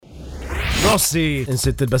Rossi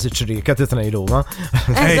insitt il-bes iċ-ċrika titnejlu, ma?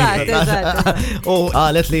 Eżatt. U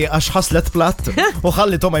qalet li għax ħaslet platt u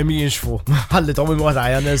ħallitom għajmi jinxfu. Ħallitom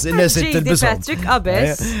imwarajja nes il-bisom. Patrick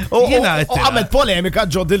qabes. U għamet polemika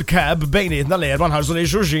ġod il-kab bejnietna l-erba nħarżu li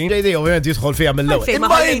xurxin. Lejdi ovvijament jidħol fija mill-ewel. Ma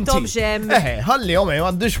ħallejtom xem. Ħalli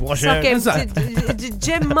għandix washer.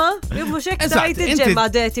 Ġemma, mux ek tajt ġemma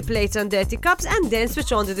dirty plates and dirty cups and then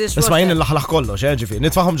switch on the dishwasher. Isma jien il-laħlaħ kollox, ġifi,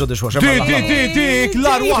 nitfaħom ġod dishwasher. Dik,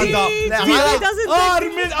 lar wahda.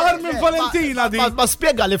 Armin Valentina di. Ma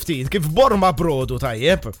spiega li ftit, kif Borma Brodu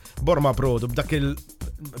tajjeb, Borma Brodu b'dak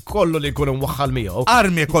kollu li jkun mwaħħal miegħu.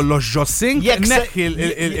 Armi kollox ġossing, neħħi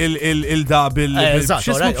il-dab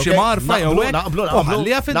il-xismuk xi marfa jew naqblu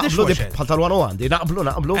ħallija fid-dishwasher. Bħal tal-wanu għandi,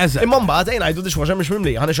 naqblu. Imma mbagħad ngħidu dishwasher mhux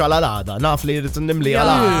mimlija, ħanix għala l-għada, naf li rrid nimlija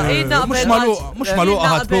l-għada. Mhux magħluqa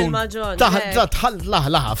ħadkun. Taħt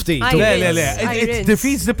laħlaħa ftit. Le, it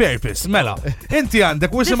defeats the purpose. Mela, inti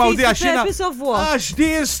għandek u isimgħu di għax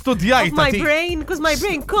di studjajta. Because my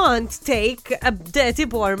brain can't take a dirty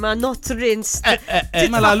Borma not rinsed.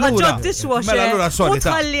 Mela allura solita.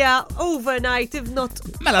 Tħallija overnight if not.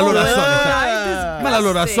 Mela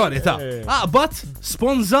allura solita. Aqbad,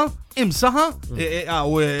 sponza, imsaħa,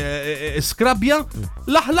 skrabja,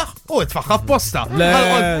 laħlaħ u tfaħħa f'posta. Le,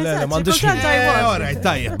 m'għandix. Alright,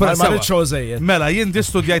 tajjeb. Mela jien di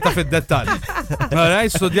studjajta fid-dettall.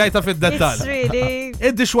 Alright, studjajta fid-dettall.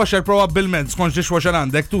 Id-dishwasher probabbilment skont dishwasher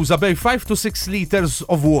għandek tuża bej 5 to 6 liters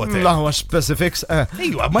of water. Laħwa specifics.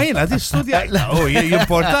 Ejwa, ma jiena di studjajta.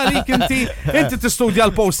 Jimporta li inti tistudja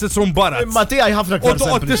l-post-its barra. Ma tiegħi ħafna ktar.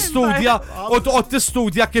 U toqgħod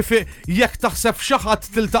tistudja kif jekk taħseb xi ħadd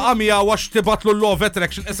tiltaqa' għax tibatlu l-law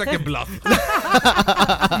attraction issa kibla.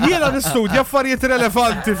 Jiena nistudja affarijiet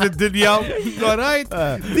relevanti fid-dinja. Alright?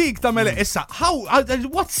 Dik tagħmel issa,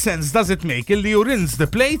 what sense does it make illi you rinse the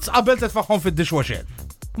plates qabel titfaħħom fid-dishwasher?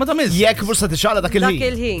 Ma tagħmilx. Jekk forsi tixala dak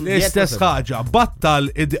il-ħin. L-istess ħaġa,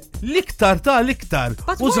 battal l-iktar.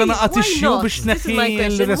 Uża naqgħat ix-xju biex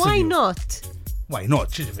tneħħi Why not? Why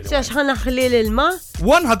not? Xax ħanaħli l-ilma?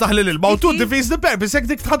 One ħataħli l-ilma u two defeats the purpose. Jek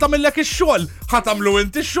dik ħatamillek ix-xogħol. ħatamlu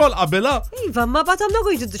inti x-xogħol qabelha. Iva, ma but I'm not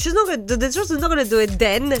going to do. She's not going to do it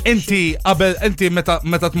then. Inti qabel inti meta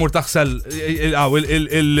tmur taħsel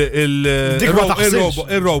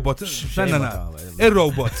il-robot.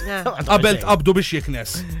 Il-robot. Qabel tqabdu biex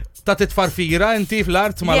jiknes. Ta' titfarfira inti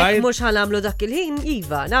fl-art malajr. Jekk mhux ħanamlu dak il-ħin,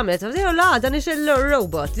 iva, nagħmel dan ix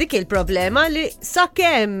il-robot. Dik il-problema li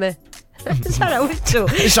sakemm Xara wicċu.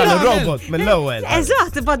 Ixħal il-robot mill-ewel.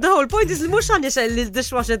 Eżatt, but the whole point is li mux għan ixħal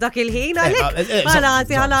il-dishwasher dak il-ħin, għalek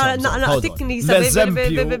għalati għala naqtikni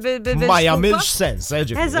ma jamilx sens,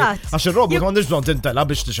 Eżatt. Għax il-robot għandix bżon tintela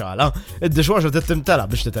biex tixħala, il-dishwasher tintela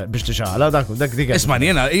biex tixħala, dak dik. Isman,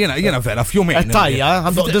 jena vera fjumejn. Tajja,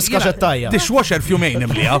 għandu diskax tajja. Dishwasher fjumejn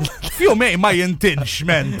imlija. Fjumejn ma jintinx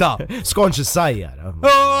menta. Skonx il-sajjar.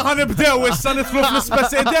 Għanibdew issa nidħlu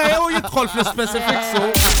fl-specifics u jidħol fl-specifics.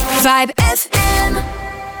 Vibe FM.